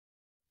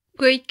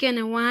Pöc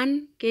Kɛnɛ Wa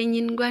Kɛ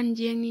Nyin Gua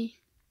Jiäkni.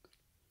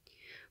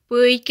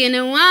 Pöc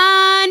Kɛnɛ Wa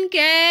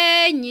Kɛ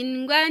Nyin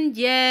Gua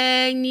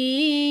Jiäkni.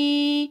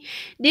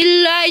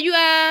 Dilla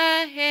jua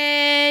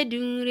he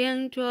dung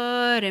riang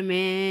tore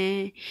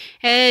me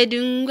he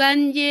dung Gua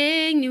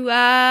Jiäkni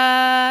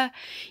wa.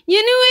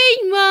 Nyin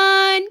wing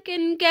mon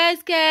ken kes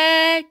ke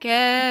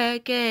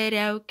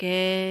rau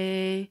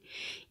ke.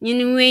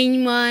 Nyin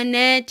wing mon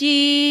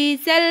eti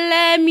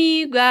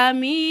salami gua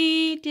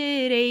mi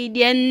tere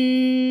dien.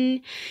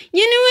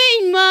 Nyin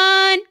wing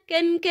mon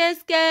ken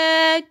kes ke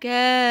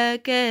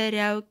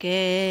rau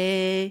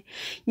ke.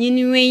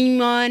 Nyin wing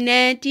mon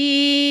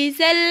eti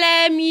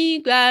salami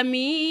gua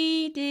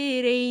mi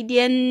tere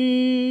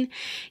dien.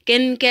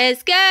 Ken kes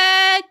ke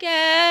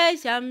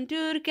sham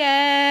tur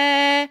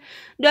ke.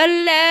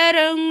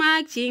 Dollar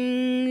mak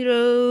ching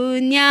ro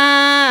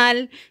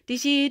nyal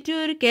tishi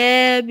tur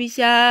ke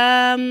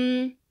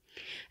bisham.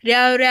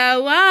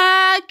 Rau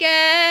wa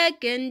ke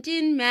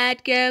kentin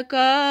mat ke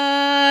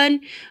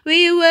kon.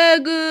 We were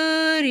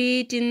good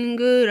eating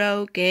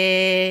gurau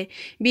ke.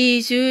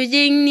 Bisu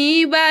jing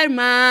ni bar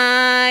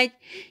mach.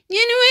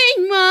 Nyin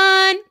wing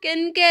mon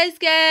ken kes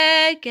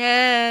ke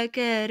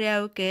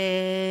rau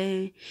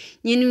ke.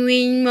 Nyin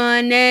wing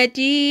mon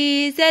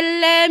eti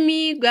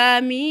salami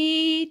gua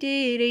mi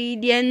tere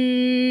dien.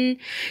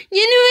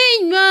 Nyin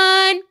wing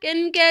mon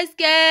ken kes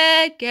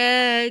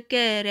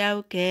ke rau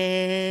ke.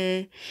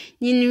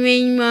 Nyin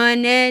wing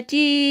mon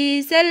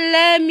eti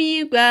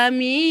salami gua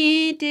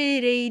mi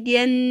tere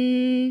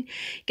dien.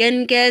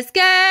 Ken kes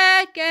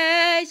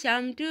ke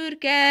sham tur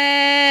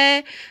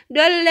ke.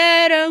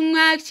 Dollar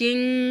ngak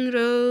ching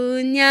ro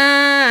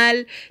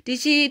nyal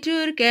tishi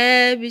tur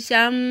ke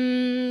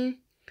bisham.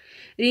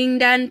 Ring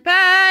dan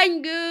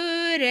pan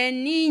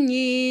guren ni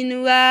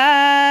nyin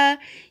wa.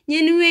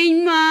 Nyin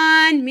wing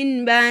mon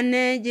min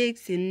bane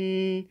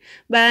jeksin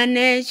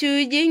bane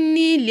shu jing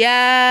ni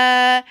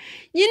lia.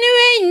 Nyin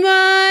wing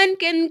mon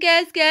ken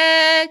kes ke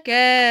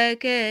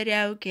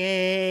rau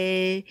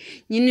ke.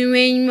 Nyin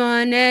wing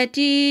mon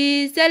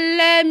eti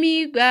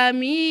salami gua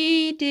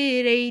mi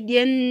tere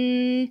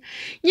dien.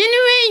 Nyin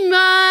wing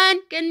mon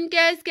ken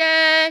kes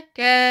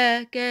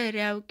ke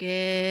rau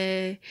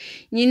ke.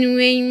 Nyin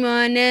wing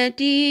mon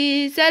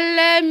eti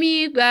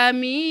salami gua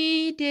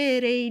mi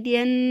tere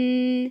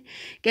dien.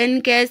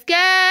 Ken kes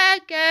ke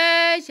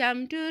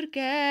sham tur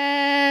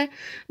ke.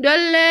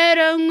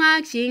 Dollar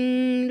ngak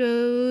ching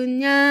ro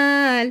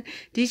nyal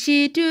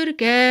tishi tur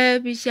ke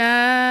bisham.